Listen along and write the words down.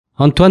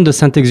Antoine de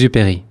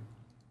Saint-Exupéry.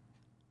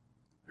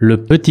 Le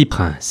Petit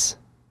Prince.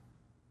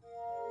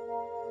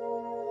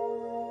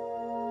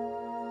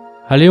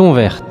 À Léon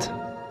Verte.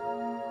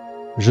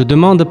 Je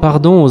demande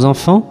pardon aux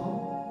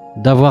enfants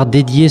d'avoir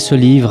dédié ce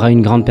livre à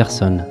une grande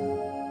personne.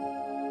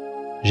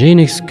 J'ai une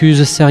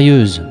excuse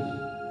sérieuse.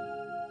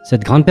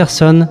 Cette grande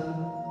personne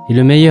est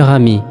le meilleur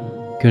ami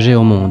que j'ai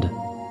au monde.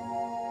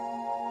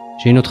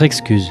 J'ai une autre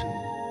excuse.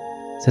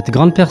 Cette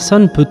grande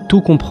personne peut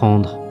tout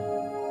comprendre,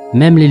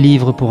 même les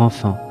livres pour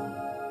enfants.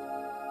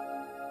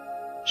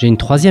 J'ai une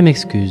troisième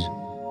excuse.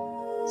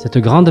 Cette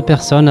grande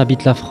personne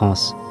habite la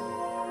France,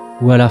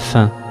 où elle a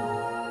faim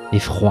et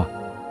froid.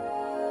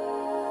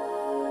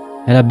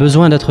 Elle a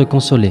besoin d'être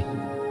consolée.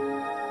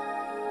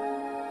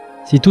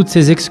 Si toutes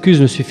ces excuses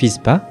ne suffisent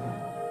pas,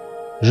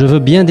 je veux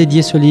bien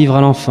dédier ce livre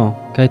à l'enfant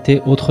qu'a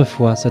été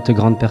autrefois cette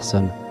grande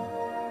personne.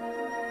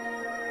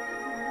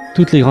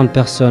 Toutes les grandes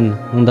personnes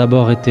ont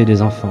d'abord été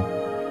des enfants,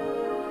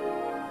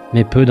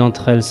 mais peu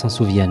d'entre elles s'en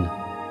souviennent.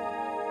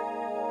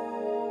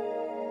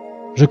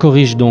 Je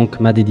corrige donc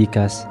ma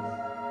dédicace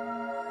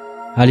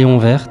à Léon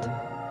Verte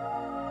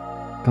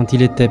quand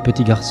il était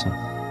petit garçon.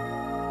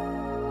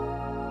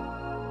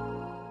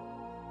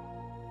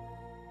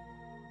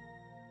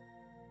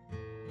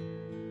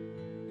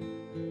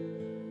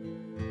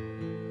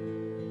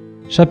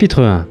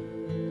 Chapitre 1.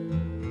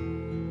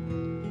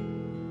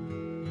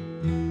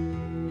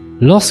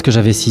 Lorsque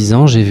j'avais 6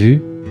 ans, j'ai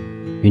vu,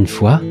 une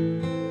fois,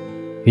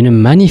 une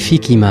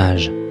magnifique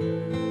image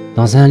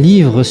dans un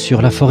livre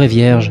sur la forêt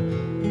vierge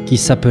qui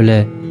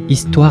s'appelait «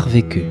 Histoire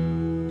vécue ».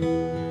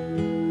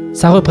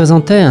 Ça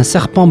représentait un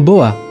serpent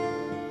boa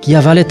qui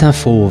avalait un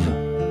fauve.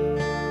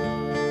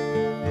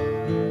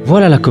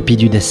 Voilà la copie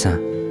du dessin.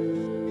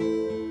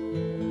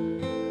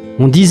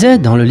 On disait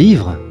dans le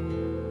livre: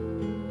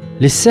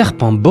 les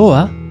serpents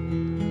boa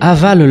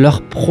avalent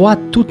leur proie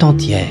tout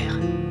entière,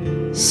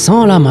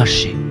 sans la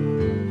mâcher.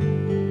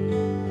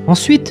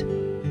 Ensuite,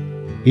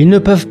 ils ne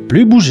peuvent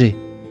plus bouger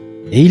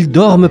et ils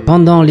dorment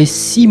pendant les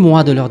 6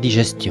 mois de leur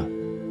digestion.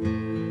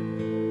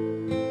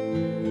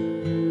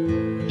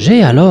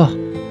 J'ai alors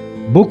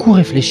beaucoup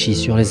réfléchi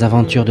sur les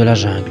aventures de la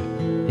jungle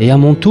et à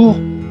mon tour,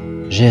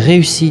 j'ai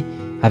réussi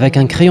avec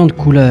un crayon de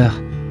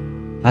couleur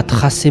à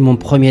tracer mon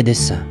premier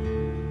dessin.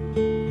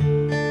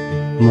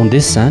 Mon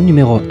dessin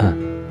numéro 1.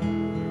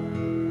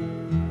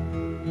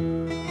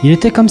 Il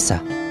était comme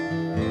ça.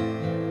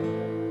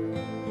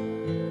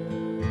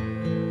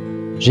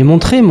 J'ai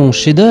montré mon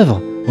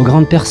chef-d'œuvre aux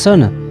grandes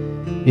personnes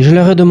et je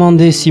leur ai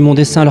demandé si mon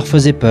dessin leur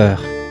faisait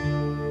peur.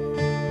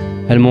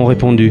 Elles m'ont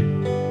répondu: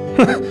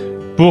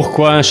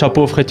 pourquoi un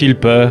chapeau ferait-il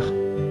peur?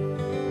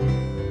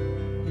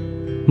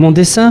 Mon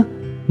dessin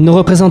ne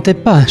représentait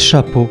pas un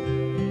chapeau.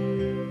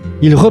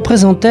 Il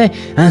représentait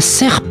un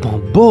serpent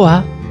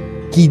boa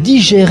qui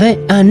digérait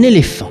un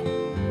éléphant.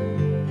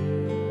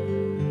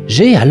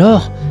 J'ai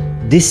alors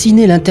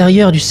dessiné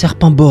l'intérieur du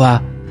serpent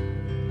boa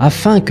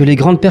afin que les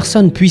grandes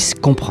personnes puissent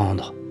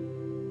comprendre.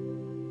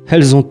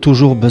 Elles ont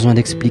toujours besoin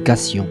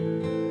d'explications.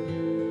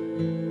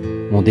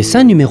 Mon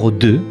dessin numéro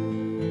 2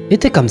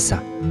 était comme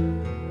ça.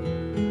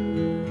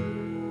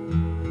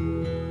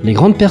 Les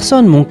grandes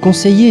personnes m'ont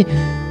conseillé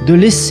de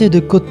laisser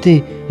de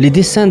côté les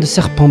dessins de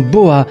serpents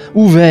boa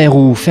ouverts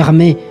ou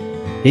fermés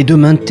et de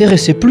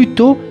m'intéresser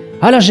plutôt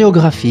à la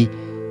géographie,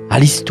 à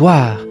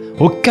l'histoire,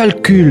 au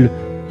calcul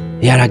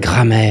et à la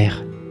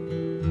grammaire.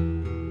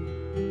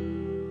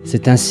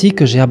 C'est ainsi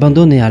que j'ai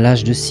abandonné à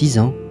l'âge de 6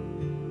 ans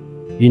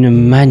une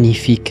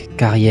magnifique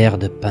carrière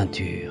de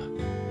peinture.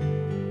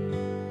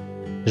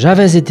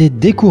 J'avais été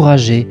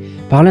découragé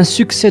par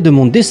l'insuccès de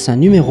mon dessin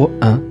numéro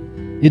 1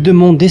 et de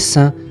mon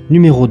dessin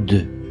numéro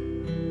 2.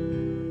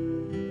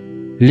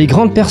 Les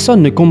grandes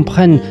personnes ne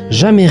comprennent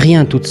jamais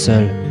rien toutes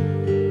seules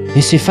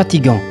et c'est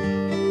fatigant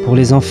pour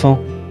les enfants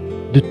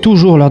de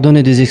toujours leur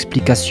donner des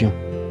explications.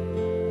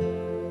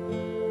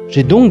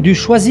 J'ai donc dû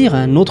choisir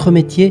un autre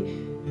métier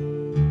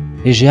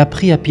et j'ai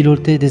appris à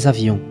piloter des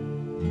avions.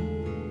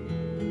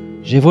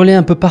 J'ai volé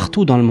un peu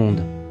partout dans le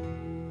monde.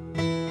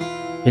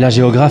 Et la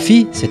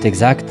géographie, c'est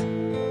exact,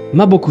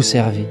 m'a beaucoup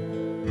servi.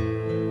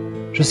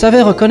 Je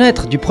savais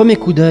reconnaître du premier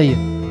coup d'œil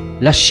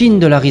la Chine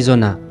de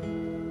l'Arizona.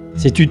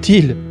 C'est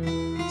utile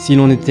si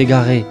l'on est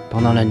égaré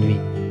pendant la nuit.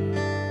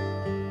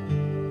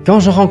 Quand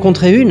je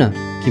rencontrais une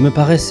qui me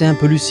paraissait un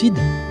peu lucide,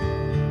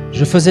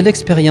 je faisais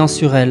l'expérience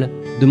sur elle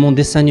de mon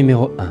dessin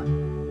numéro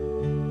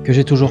 1, que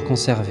j'ai toujours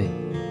conservé.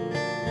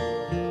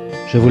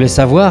 Je voulais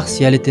savoir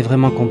si elle était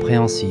vraiment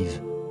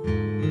compréhensive.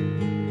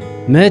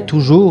 Mais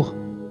toujours,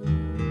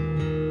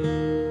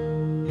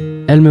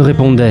 elle me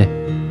répondait: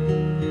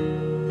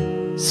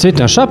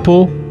 c'est un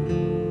chapeau.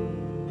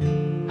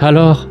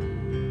 Alors,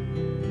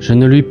 je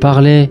ne lui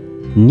parlais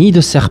ni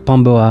de serpent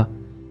boa,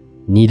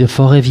 ni de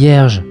forêt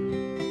vierge,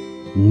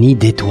 ni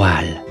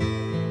d'étoiles.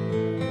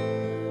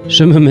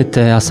 Je me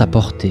mettais à sa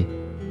portée.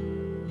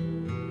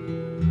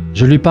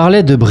 Je lui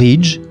parlais de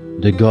bridge,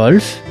 de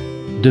golf,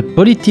 de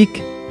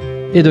politique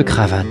et de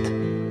cravate.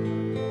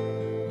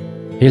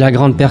 Et la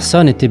grande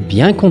personne était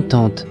bien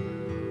contente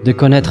de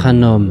connaître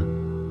un homme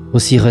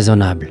aussi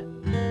raisonnable.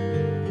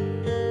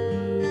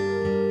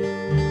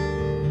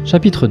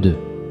 Chapitre 2.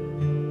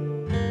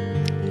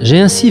 J'ai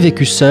ainsi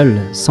vécu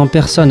seul, sans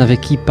personne avec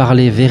qui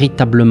parler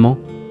véritablement,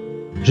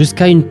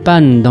 jusqu'à une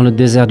panne dans le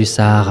désert du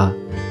Sahara,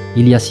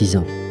 il y a 6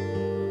 ans.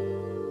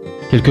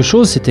 Quelque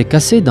chose s'était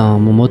cassé dans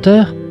mon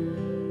moteur,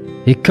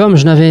 et comme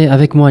je n'avais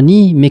avec moi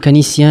ni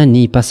mécanicien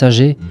ni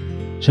passager,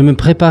 je me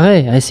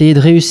préparais à essayer de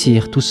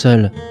réussir tout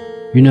seul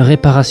une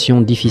réparation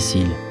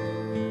difficile.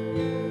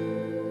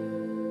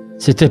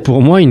 C'était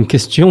pour moi une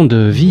question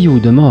de vie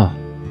ou de mort.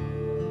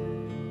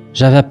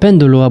 J'avais à peine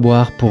de l'eau à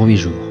boire pour 8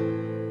 jours.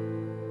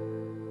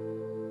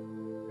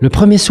 Le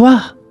premier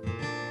soir,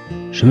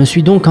 je me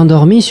suis donc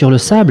endormi sur le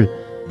sable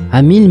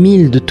à 1000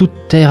 milles de toute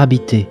terre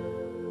habitée.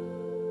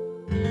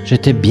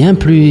 J'étais bien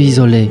plus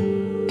isolé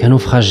qu'un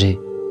naufragé,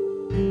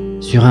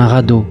 sur un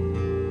radeau,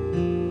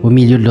 au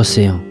milieu de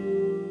l'océan.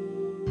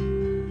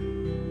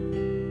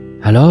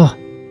 Alors,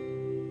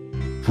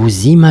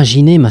 vous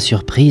imaginez ma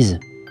surprise,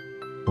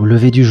 au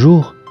lever du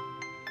jour,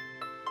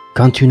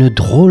 quand une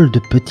drôle de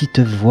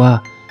petite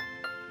voix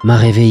m'a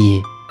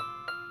réveillé.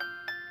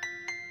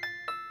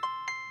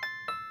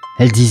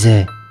 Elle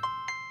disait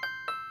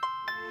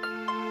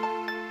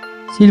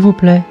 « S'il vous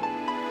plaît,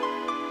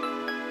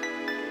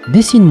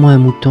 dessine-moi un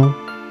mouton. »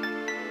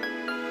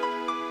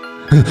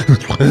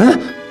 Hein?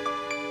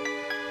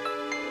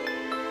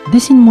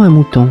 Dessine-moi un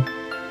mouton.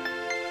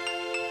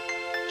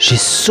 J'ai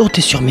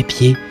sauté sur mes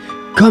pieds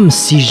comme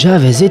si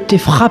j'avais été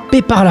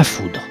frappé par la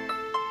foudre.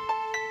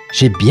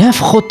 J'ai bien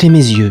frotté mes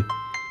yeux,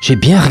 j'ai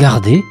bien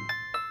regardé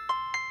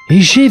et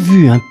j'ai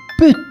vu un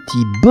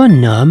petit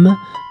bonhomme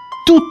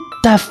tout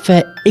à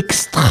fait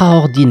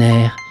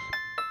extraordinaire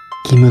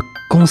qui me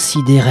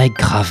considérait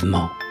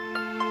gravement.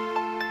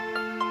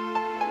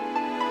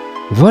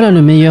 Voilà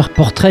le meilleur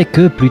portrait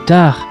que, plus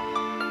tard,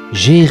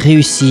 j'ai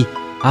réussi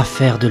à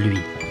faire de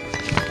lui.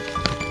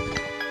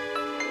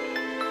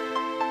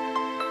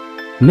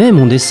 Mais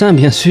mon dessin,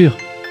 bien sûr,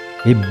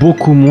 est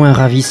beaucoup moins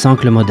ravissant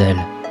que le modèle.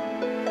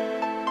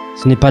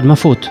 Ce n'est pas de ma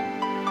faute.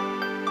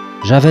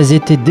 J'avais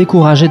été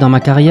découragé dans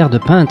ma carrière de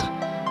peintre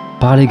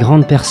par les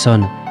grandes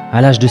personnes à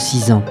l'âge de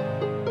 6 ans.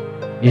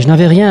 Et je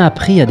n'avais rien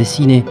appris à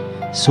dessiner,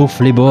 sauf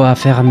les boas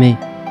fermés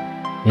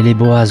et les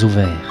boas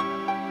ouverts.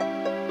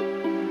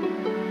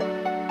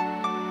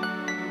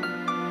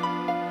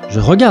 Je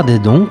regardais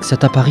donc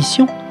cette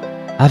apparition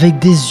avec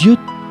des yeux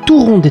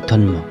tout ronds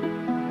d'étonnement.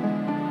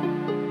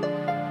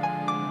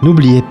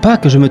 N'oubliez pas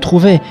que je me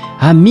trouvais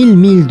à 1000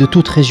 milles de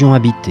toute région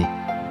habitée.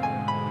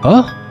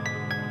 Or,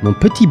 mon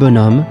petit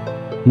bonhomme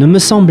ne me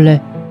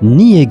semblait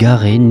ni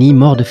égaré, ni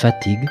mort de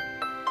fatigue,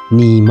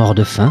 ni mort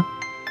de faim,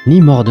 ni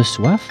mort de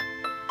soif,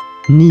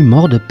 ni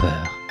mort de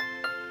peur.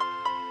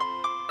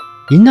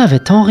 Il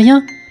n'avait en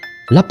rien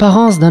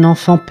l'apparence d'un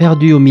enfant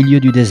perdu au milieu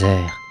du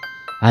désert,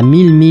 à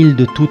 1000 milles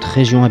de toute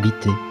région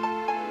habitée.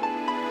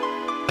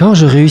 Quand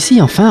je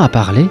réussis enfin à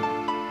parler,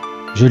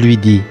 je lui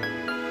dis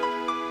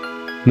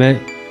 «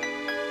 Mais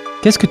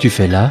qu'est-ce que tu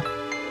fais là ?»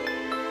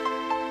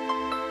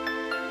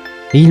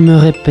 Et il me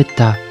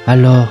répéta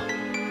alors,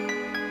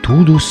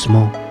 tout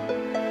doucement,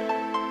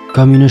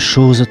 comme une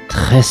chose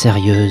très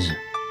sérieuse.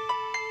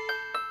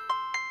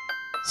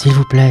 « S'il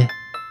vous plaît,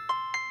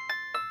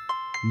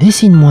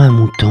 dessine-moi un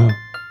mouton. »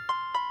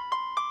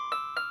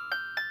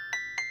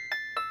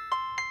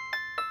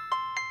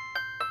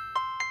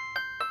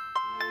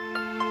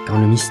 Quand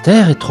le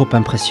mystère est trop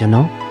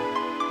impressionnant,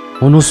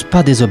 on n'ose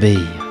pas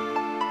désobéir.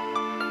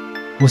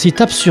 Aussi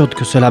absurde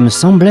que cela me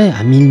semblait,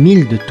 à 1000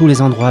 milles de tous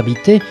les endroits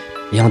habités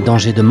et en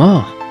danger de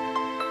mort,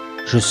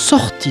 je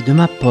sortis de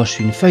ma poche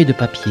une feuille de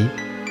papier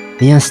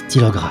et un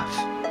stylographe.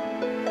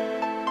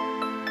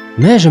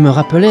 Mais je me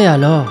rappelais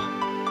alors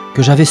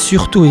que j'avais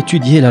surtout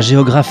étudié la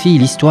géographie,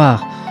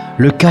 l'histoire,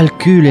 le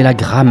calcul et la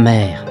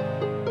grammaire.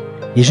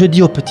 Et je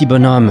dis au petit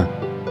bonhomme,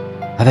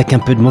 avec un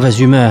peu de mauvaise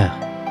humeur,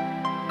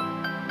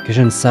 que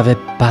je ne savais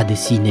pas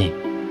dessiner.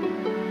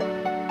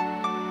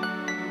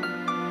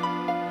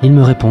 Il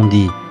me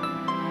répondit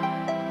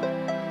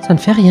 « Ça ne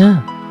fait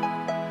rien.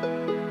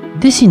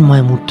 Dessine-moi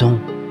un mouton. »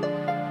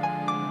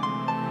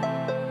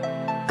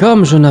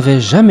 Comme je n'avais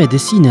jamais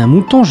dessiné un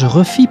mouton, je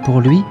refis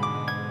pour lui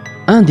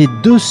un des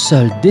 2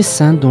 seuls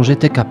dessins dont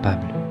j'étais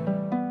capable,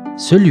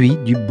 celui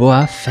du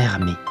boa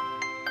fermé.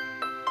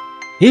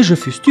 Et je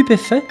fus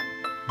stupéfait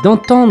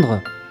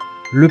d'entendre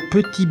le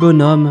petit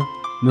bonhomme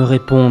me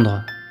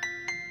répondre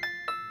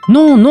 «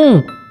 Non,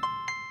 non,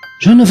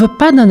 je ne veux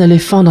pas d'un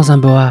éléphant dans un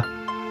boa.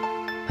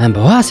 Un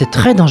boa, c'est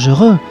très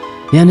dangereux,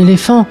 et un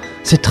éléphant,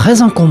 c'est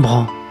très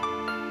encombrant.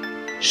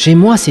 Chez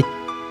moi, c'est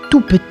tout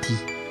petit.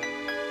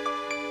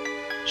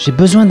 J'ai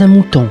besoin d'un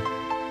mouton.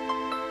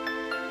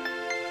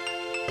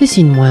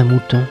 Dessine-moi un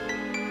mouton. »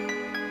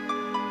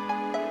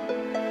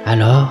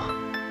 Alors,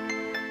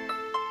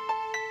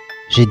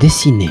 j'ai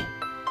dessiné.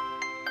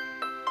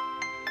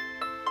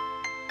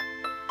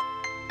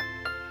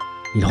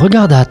 Il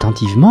regarda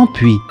attentivement,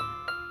 puis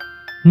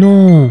 «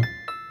 Non,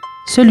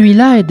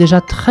 celui-là est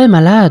déjà très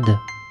malade.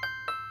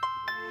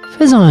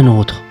 Fais-en un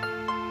autre. »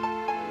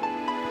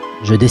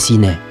 Je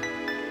dessinais.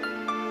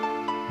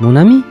 Mon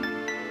ami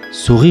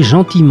sourit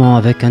gentiment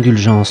avec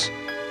indulgence.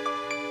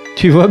 «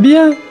 Tu vois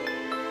bien,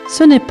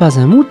 Ce n'est pas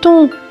un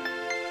mouton,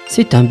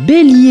 c'est un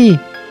bélier.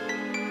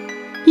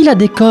 Il a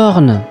des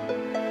cornes.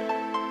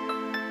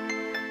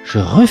 Je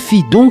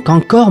refis donc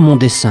encore mon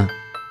dessin.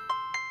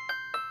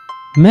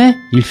 Mais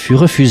il fut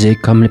refusé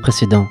comme les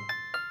précédents.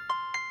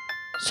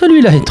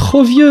 Celui-là est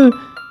trop vieux.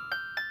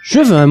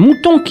 Je veux un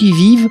mouton qui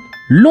vive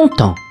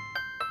longtemps.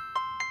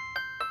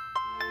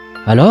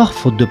 Alors,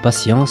 faute de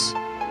patience,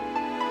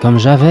 comme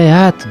j'avais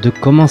hâte de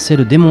commencer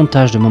le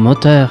démontage de mon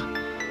moteur,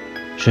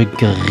 je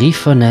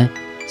griffonnais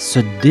ce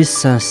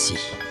dessin-ci.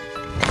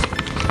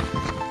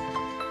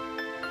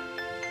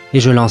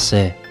 Et je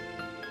lançais.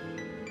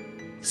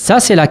 Ça,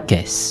 c'est la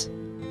caisse.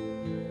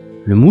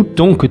 Le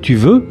mouton que tu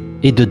veux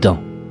est dedans.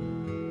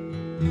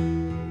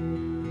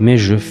 Mais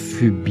je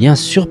fus bien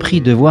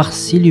surpris de voir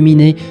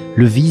s'illuminer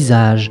le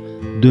visage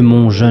de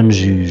mon jeune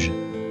juge.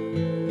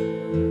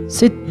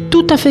 C'est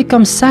tout à fait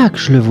comme ça que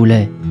je le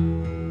voulais.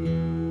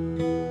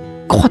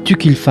 Crois-tu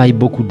qu'il faille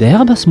beaucoup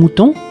d'herbe à ce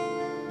mouton?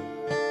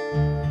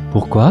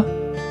 Pourquoi?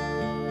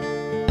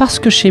 Parce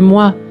que chez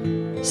moi,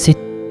 c'est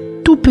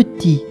tout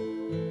petit.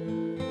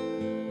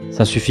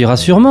 Ça suffira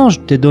sûrement, je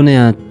t'ai donné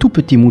un tout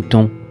petit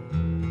mouton.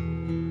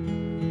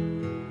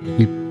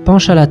 Il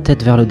pencha la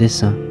tête vers le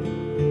dessin.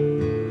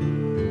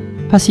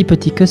 Pas si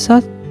petit que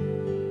ça.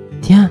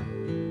 Tiens,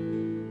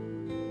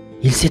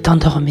 il s'est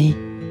endormi.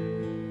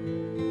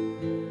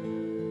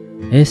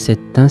 Et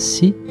c'est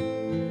ainsi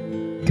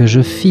que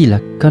je fis la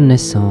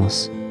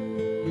connaissance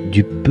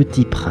du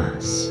Petit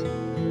Prince.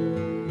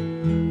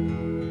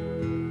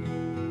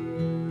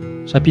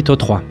 Chapitre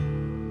 3.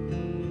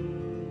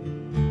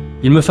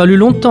 Il me fallut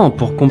longtemps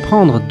pour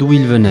comprendre d'où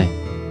il venait.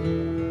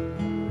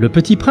 Le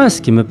Petit Prince,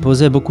 qui me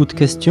posait beaucoup de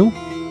questions,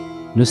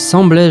 ne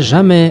semblait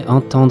jamais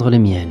entendre les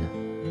miennes.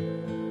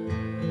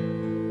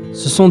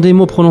 Ce sont des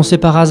mots prononcés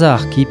par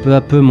hasard qui, peu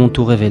à peu, m'ont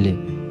tout révélé.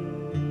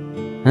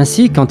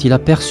 Ainsi, quand il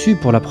aperçut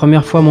pour la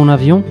première fois mon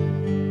avion,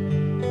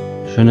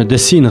 je ne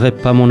dessinerai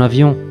pas mon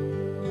avion.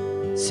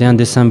 C'est un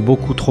dessin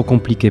beaucoup trop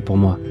compliqué pour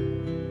moi.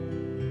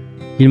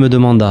 Il me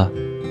demanda: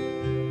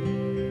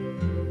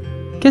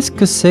 « Qu'est-ce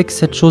que c'est que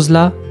cette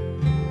chose-là » ?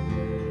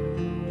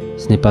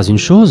 Ce n'est pas une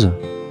chose,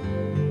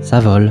 ça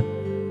vole.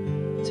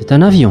 C'est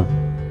un avion.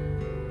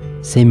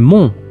 C'est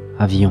mon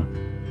avion.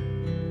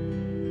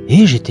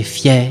 Et j'étais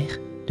fier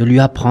de lui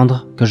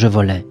apprendre que je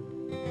volais.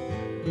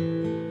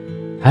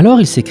 Alors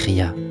il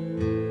s'écria: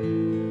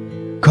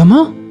 «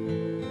 Comment ?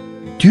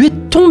 Tu es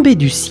tombé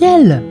du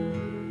ciel ?» ?»«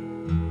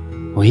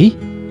 Oui,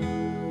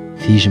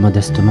 fis-je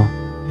modestement. »«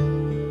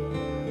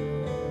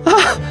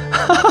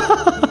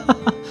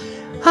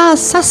 Ah,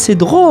 ça c'est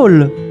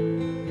drôle !»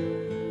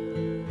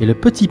 Et le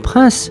Petit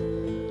Prince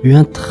eut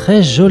un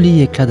très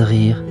joli éclat de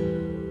rire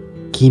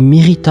qui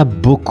m'irrita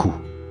beaucoup.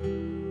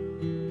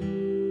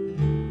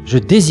 Je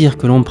désire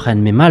que l'on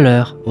prenne mes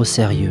malheurs au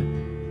sérieux.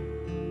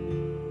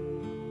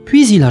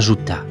 Puis il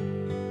ajouta: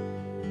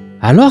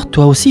 « Alors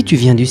toi aussi tu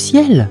viens du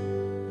ciel ?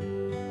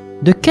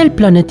 De quelle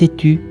planète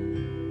es-tu »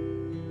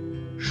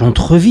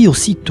 J'entrevis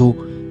aussitôt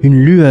une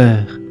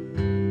lueur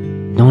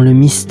dans le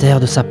mystère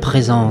de sa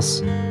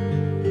présence,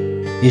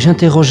 et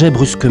j'interrogeai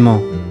brusquement: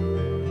 «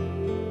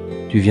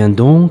 Tu viens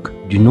donc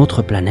d'une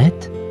autre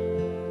planète ?»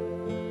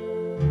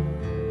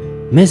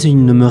 Mais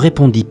il ne me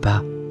répondit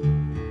pas.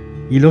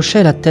 Il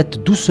hochait la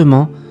tête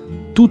doucement,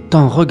 tout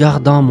en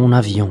regardant mon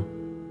avion.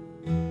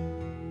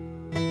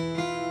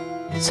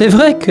 « C'est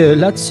vrai que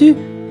là-dessus,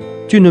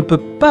 tu ne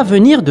peux pas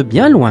venir de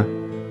bien loin. »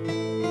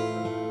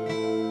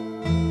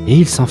 Et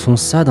il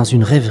s'enfonça dans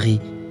une rêverie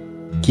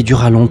qui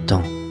dura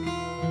longtemps.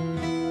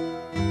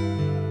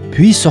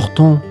 Puis,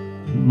 sortant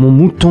mon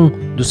mouton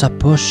de sa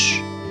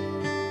poche,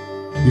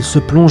 il se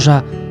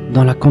plongea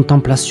dans la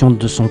contemplation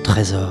de son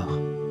trésor.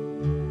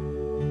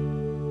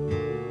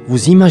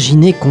 Vous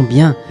imaginez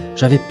combien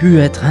j'avais pu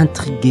être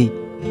intrigué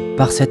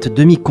par cette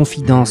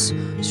demi-confidence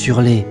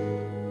sur les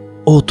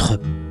autres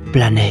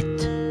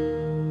planètes.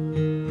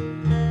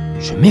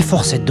 Je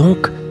m'efforçais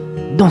donc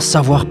d'en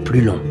savoir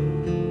plus long.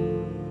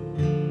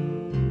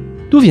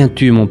 « D'où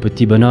viens-tu, mon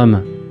petit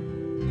bonhomme ?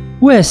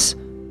 Où est-ce ?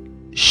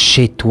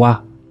 Chez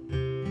toi.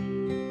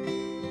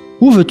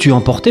 Où veux-tu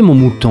emporter mon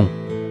mouton ? »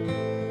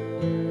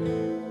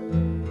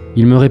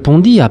 Il me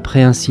répondit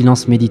après un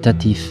silence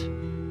méditatif.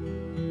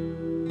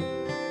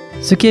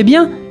 « Ce qui est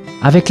bien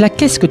avec la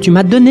caisse que tu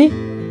m'as donnée,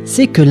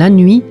 c'est que la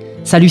nuit,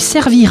 ça lui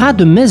servira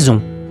de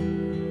maison. »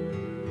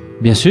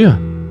 « Bien sûr.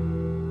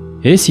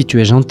 Et si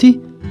tu es gentil,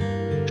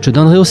 je te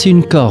donnerai aussi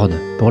une corde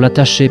pour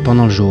l'attacher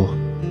pendant le jour,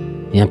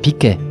 et un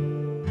piquet. »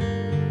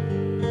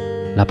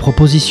 La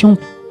proposition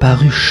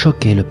parut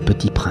choquer le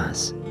Petit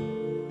Prince.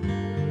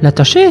 «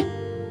 L'attacher ?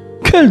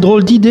 Quelle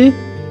drôle d'idée !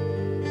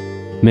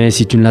 Mais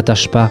si tu ne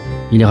l'attaches pas,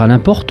 il ira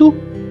n'importe où,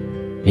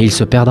 et il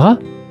se perdra. »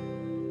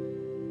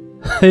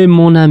 Et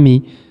mon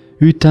ami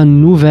eut un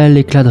nouvel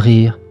éclat de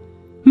rire.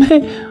 «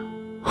 Mais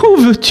où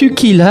veux-tu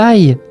qu'il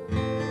aille ? » ?»«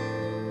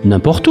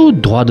 N'importe où,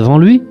 droit devant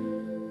lui. »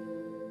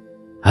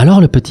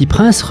 Alors le Petit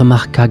Prince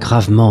remarqua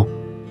gravement.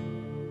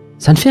 «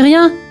 Ça ne fait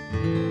rien.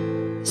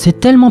 C'est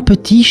tellement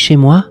petit chez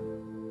moi. »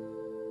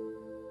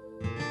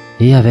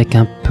 Et avec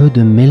un peu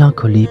de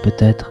mélancolie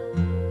peut-être,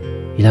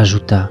 Il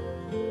ajouta: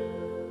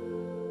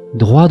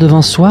 droit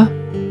devant soi,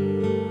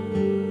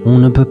 on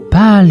ne peut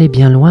pas aller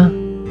bien loin.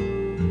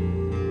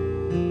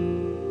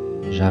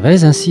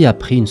 J'avais ainsi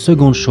appris une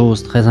seconde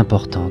chose très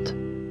importante.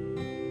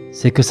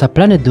 C'est que sa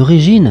planète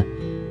d'origine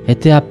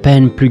était à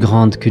peine plus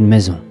grande qu'une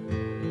maison.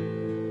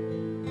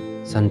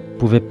 Ça ne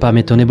pouvait pas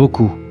m'étonner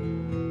beaucoup.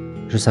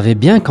 Je savais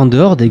bien qu'en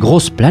dehors des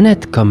grosses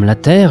planètes comme la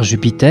Terre,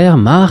 Jupiter,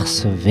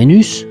 Mars,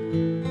 Vénus,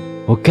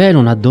 auxquelles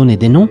on a donné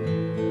des noms,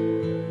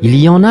 il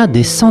y en a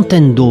des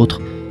centaines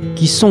d'autres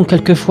qui sont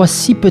quelquefois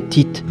si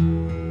petites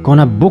qu'on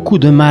a beaucoup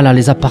de mal à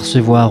les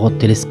apercevoir au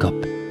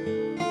télescope.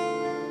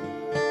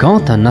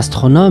 Quand un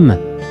astronome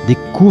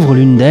découvre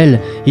l'une d'elles,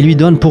 il lui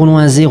donne pour nom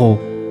un zéro.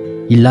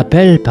 Il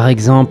l'appelle par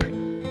exemple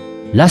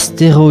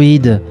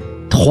l'astéroïde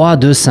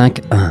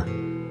 3251.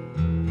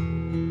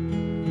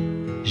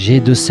 J'ai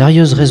de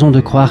sérieuses raisons de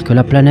croire que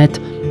la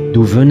planète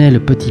d'où venait le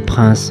Petit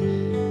Prince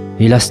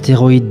est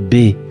l'astéroïde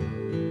B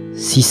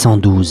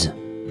 612.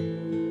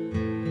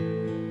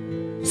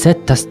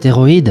 Cet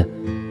astéroïde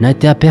n'a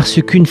été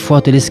aperçu qu'une fois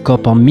au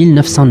télescope en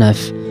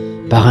 1909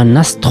 par un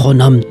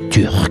astronome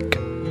turc.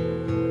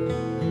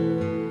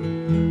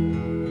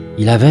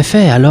 Il avait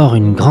fait alors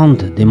une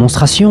grande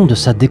démonstration de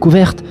sa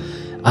découverte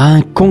à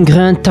un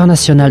congrès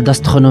international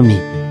d'astronomie.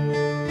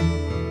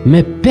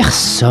 Mais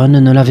personne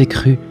ne l'avait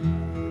cru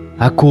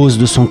à cause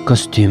de son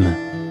costume.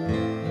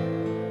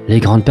 Les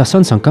grandes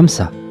personnes sont comme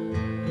ça.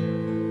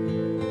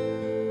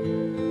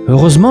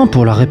 Heureusement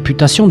pour la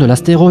réputation de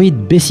l'astéroïde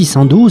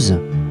B612,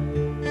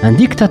 un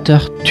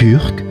dictateur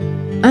turc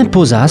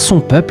imposa à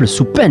son peuple,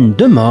 sous peine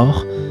de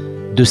mort,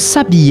 de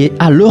s'habiller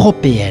à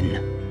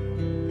l'européenne.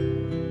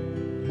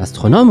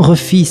 L'astronome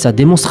refit sa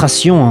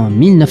démonstration en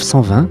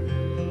 1920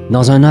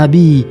 dans un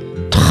habit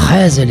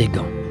très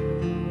élégant.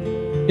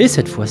 Et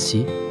cette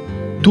fois-ci,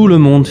 tout le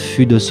monde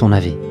fut de son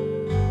avis.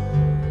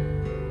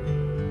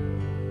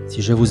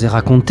 Si je vous ai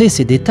raconté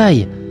ces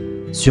détails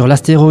sur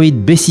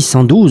l'astéroïde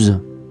B612,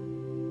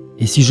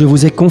 et si je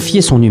vous ai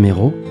confié son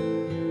numéro,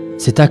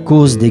 c'est à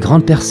cause des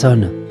grandes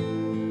personnes.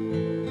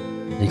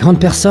 Les grandes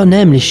personnes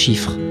aiment les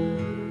chiffres.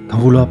 Quand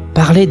vous leur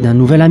parlez d'un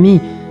nouvel ami,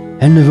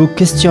 elles ne vous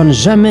questionnent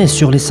jamais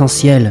sur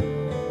l'essentiel.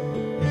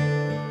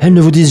 Elles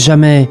ne vous disent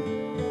jamais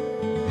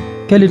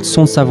 « Quel est le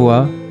son de sa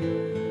voix ?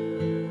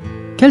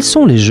 Quels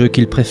sont les jeux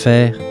qu'il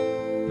préfère ?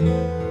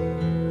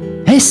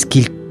 Est-ce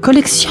qu'il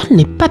collectionne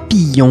les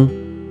papillons ?»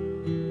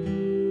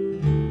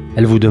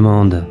 Elles vous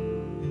demandent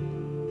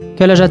 «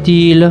 Quel âge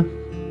a-t-il ?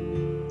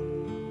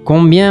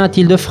 Combien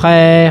a-t-il de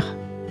frères ?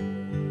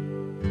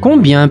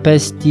 Combien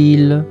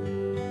pèse-t-il ?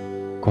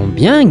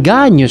 Combien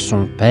gagne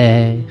son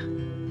père ? »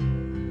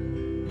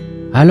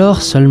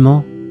 Alors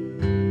seulement,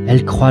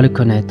 elle croit le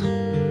connaître.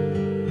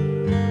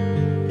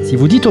 Si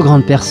vous dites aux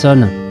grandes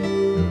personnes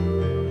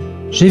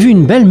 « J'ai vu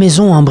une belle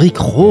maison en briques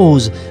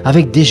roses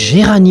avec des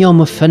géraniums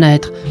aux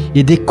fenêtres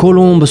et des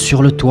colombes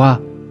sur le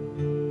toit »,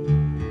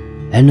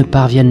 elles ne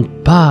parviennent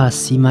pas à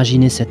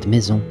s'imaginer cette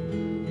maison.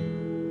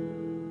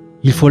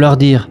 Il faut leur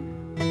dire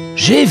 «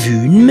 J'ai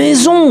vu une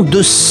maison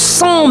de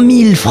 100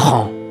 000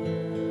 francs ».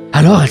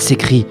 Alors elles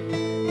s'écrient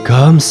 «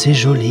 Comme c'est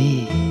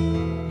joli ».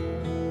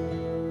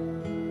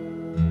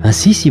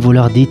 Ainsi, si vous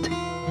leur dites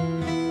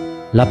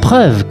 « La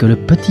preuve que le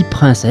Petit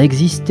Prince a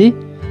existé,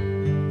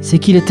 c'est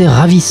qu'il était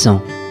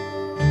ravissant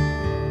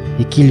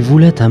et qu'il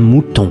voulait un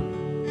mouton. »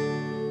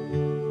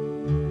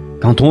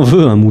 Quand on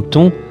veut un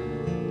mouton,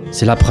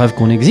 c'est la preuve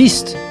qu'on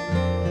existe.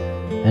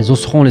 Elles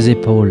hausseront les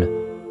épaules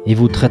et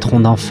vous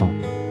traiteront d'enfant.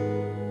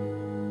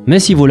 Mais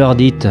si vous leur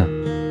dites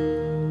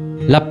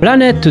 « La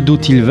planète d'où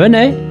il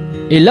venait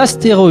est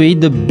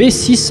l'astéroïde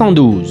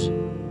B612 »,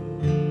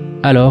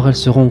 alors elles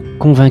seront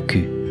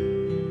convaincues.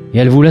 Et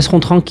elles vous laisseront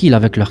tranquille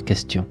avec leurs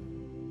questions.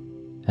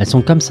 Elles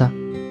sont comme ça.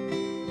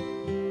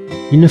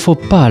 Il ne faut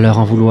pas leur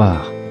en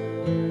vouloir.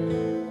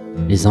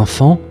 Les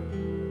enfants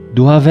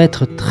doivent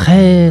être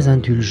très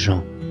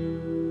indulgents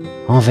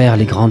envers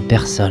les grandes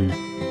personnes.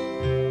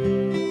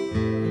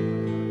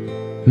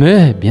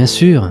 Mais, bien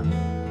sûr,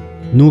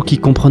 nous qui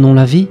comprenons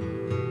la vie,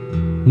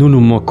 nous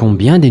nous moquons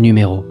bien des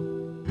numéros.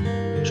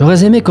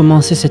 J'aurais aimé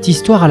commencer cette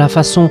histoire à la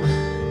façon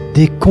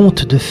des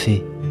contes de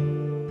fées.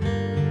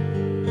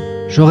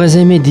 J'aurais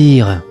aimé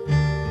dire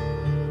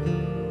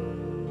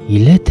 «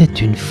 Il était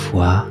une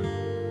fois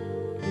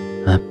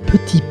un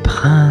petit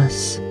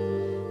prince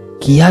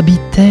qui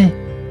habitait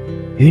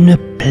une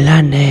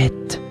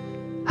planète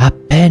à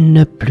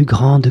peine plus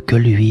grande que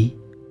lui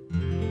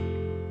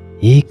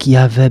et qui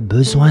avait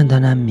besoin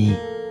d'un ami. »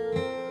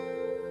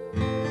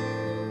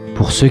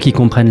 Pour ceux qui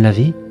comprennent la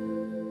vie,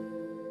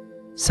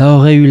 ça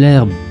aurait eu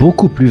l'air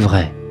beaucoup plus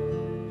vrai.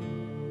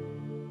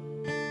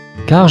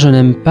 Car je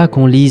n'aime pas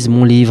qu'on lise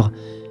mon livre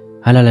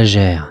à la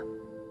légère.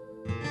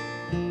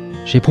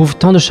 J'éprouve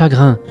tant de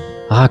chagrin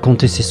à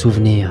raconter ces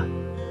souvenirs.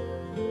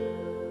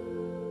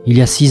 Il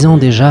y a 6 ans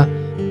déjà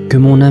que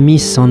mon ami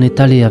s'en est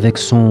allé avec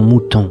son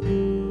mouton.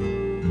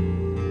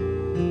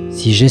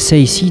 Si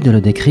j'essaie ici de le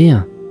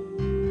décrire,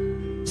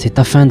 c'est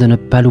afin de ne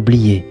pas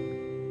l'oublier.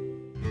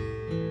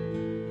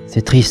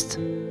 C'est triste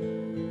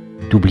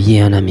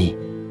d'oublier un ami.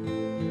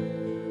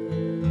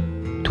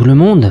 Tout le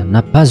monde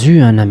n'a pas eu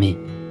un ami.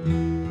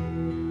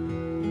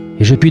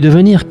 Et je puis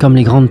devenir comme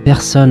les grandes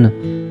personnes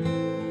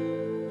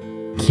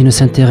qui ne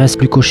s'intéressent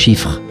plus qu'aux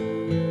chiffres.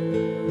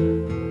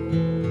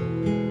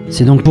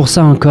 C'est donc pour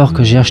ça encore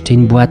que j'ai acheté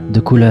une boîte de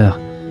couleurs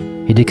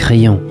et des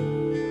crayons.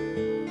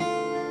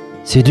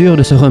 C'est dur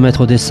de se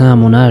remettre au dessin à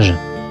mon âge,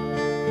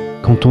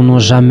 quand on n'a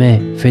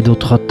jamais fait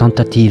d'autres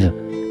tentatives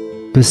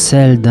que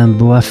celle d'un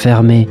boa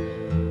fermé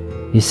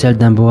et celle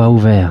d'un boa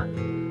ouvert,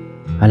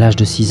 à l'âge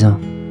de 6 ans.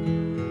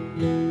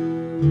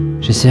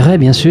 J'essaierai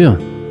bien sûr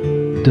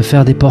de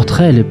faire des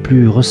portraits les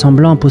plus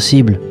ressemblants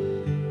possibles,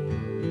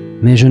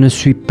 mais je ne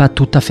suis pas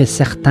tout à fait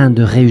certain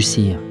de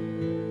réussir.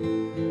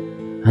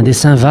 Un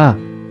dessin va,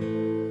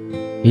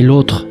 et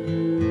l'autre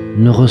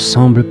ne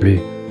ressemble plus.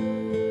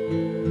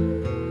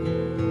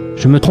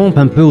 Je me trompe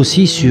un peu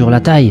aussi sur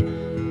la taille.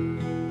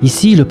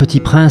 Ici, le petit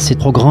prince est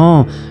trop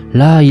grand,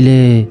 là, il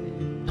est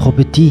trop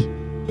petit.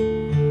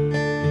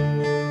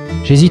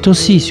 J'hésite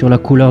aussi sur la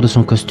couleur de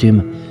son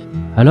costume.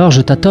 Alors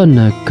je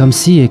tâtonne, comme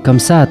ci et comme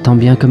ça, tant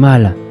bien que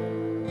mal.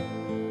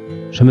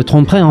 Je me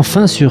tromperai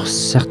enfin sur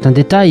certains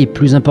détails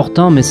plus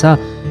importants, mais ça,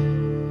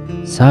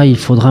 il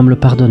faudra me le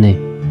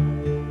pardonner.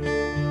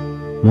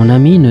 Mon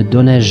ami ne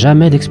donnait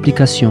jamais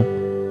d'explication.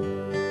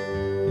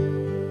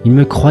 Il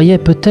me croyait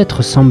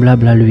peut-être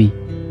semblable à lui.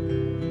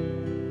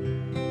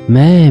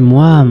 Mais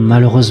moi,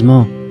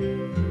 malheureusement,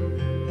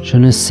 je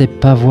ne sais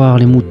pas voir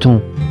les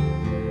moutons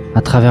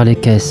à travers les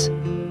caisses.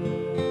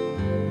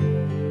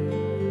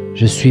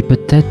 Je suis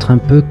peut-être un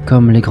peu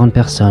comme les grandes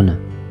personnes.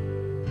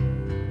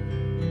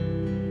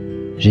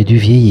 J'ai dû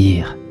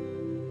vieillir.